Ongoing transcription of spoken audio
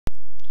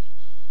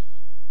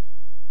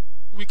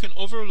we can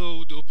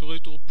overload the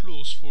operator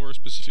plus for a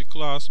specific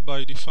class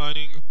by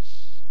defining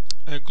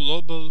a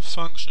global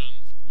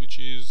function which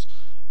is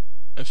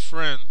a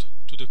friend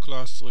to the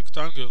class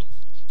rectangle.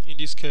 In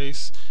this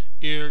case,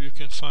 here you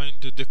can find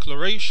the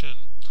declaration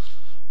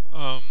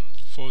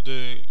for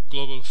the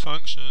global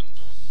function,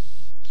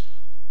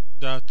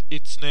 that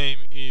its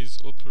name is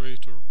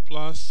operator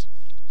plus,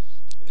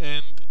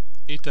 and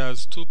it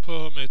has two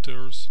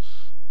parameters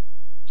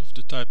of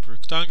the type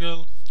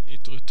rectangle.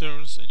 It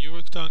returns a new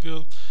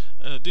rectangle.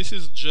 This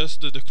is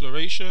just the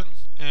declaration,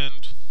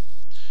 and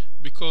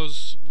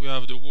because we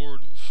have the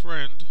word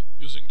friend,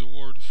 using the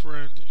word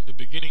friend in the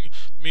beginning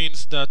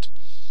means that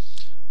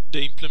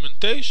the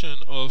implementation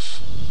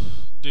of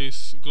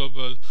this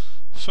global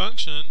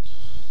function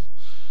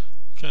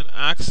can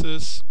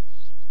access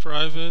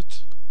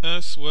private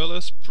as well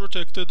as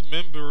protected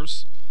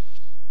members,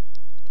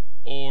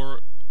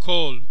 or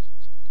call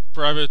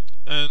private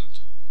and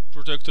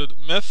protected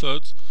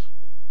methods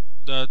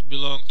that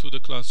belong to the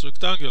class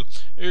rectangle.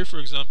 Here, for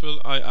example,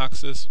 I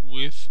access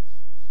width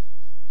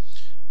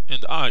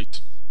and height.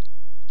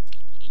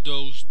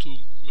 Those two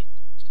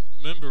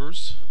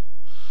members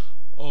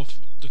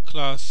of the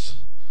class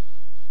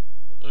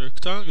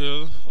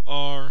rectangle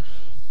are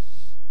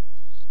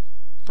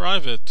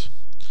private.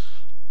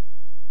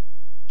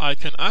 I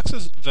can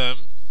access them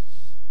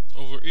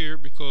over here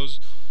because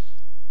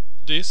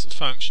this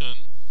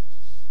function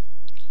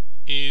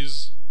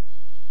is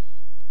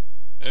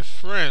a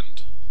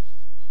friend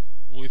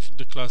with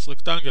the class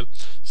rectangle.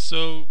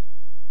 So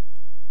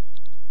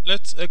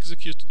let's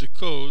execute the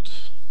code.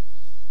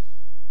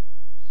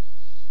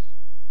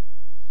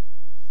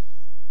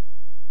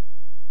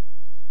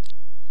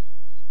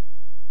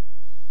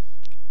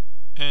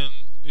 And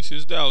this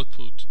is the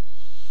output.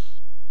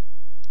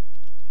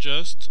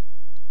 Just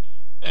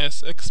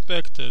as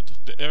expected,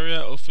 the area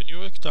of a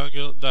new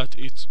rectangle that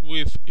its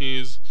width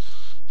is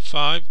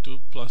 5, 2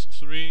 plus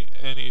 3,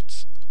 and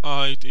its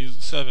height is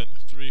 7,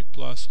 3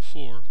 plus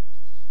 4.